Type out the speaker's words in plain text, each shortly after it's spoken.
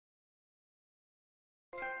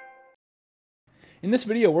In this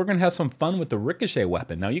video, we're going to have some fun with the Ricochet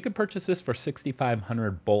weapon. Now, you can purchase this for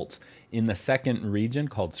 6,500 bolts in the second region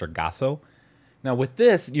called Sargasso. Now, with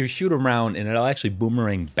this, you shoot around and it'll actually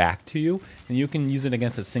boomerang back to you, and you can use it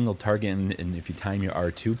against a single target, and if you time your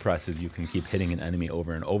R2 presses, you can keep hitting an enemy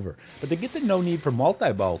over and over. But to get the no need for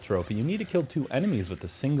multi-ball trophy, you need to kill 2 enemies with a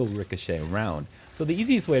single ricochet round. So the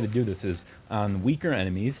easiest way to do this is on weaker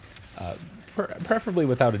enemies, preferably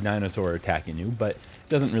without a dinosaur attacking you, but it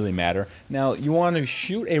doesn't really matter. Now, you want to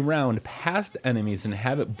shoot a round past enemies and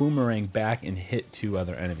have it boomerang back and hit 2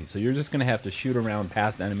 other enemies. So you're just going to have to shoot around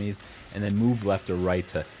past enemies and then move left or right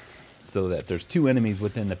so that there's 2 enemies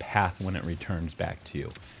within the path when it returns back to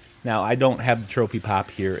you. Now, I don't have the trophy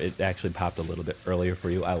pop here. It actually popped a little bit earlier for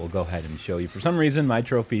you. I will go ahead and show you. For some reason, my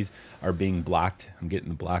trophies are being blocked. I'm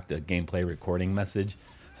getting blocked a gameplay recording message,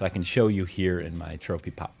 so I can show you here in my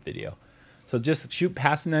trophy pop video. So just shoot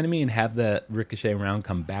past an enemy and have the ricochet round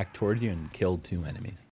come back towards you and kill 2 enemies.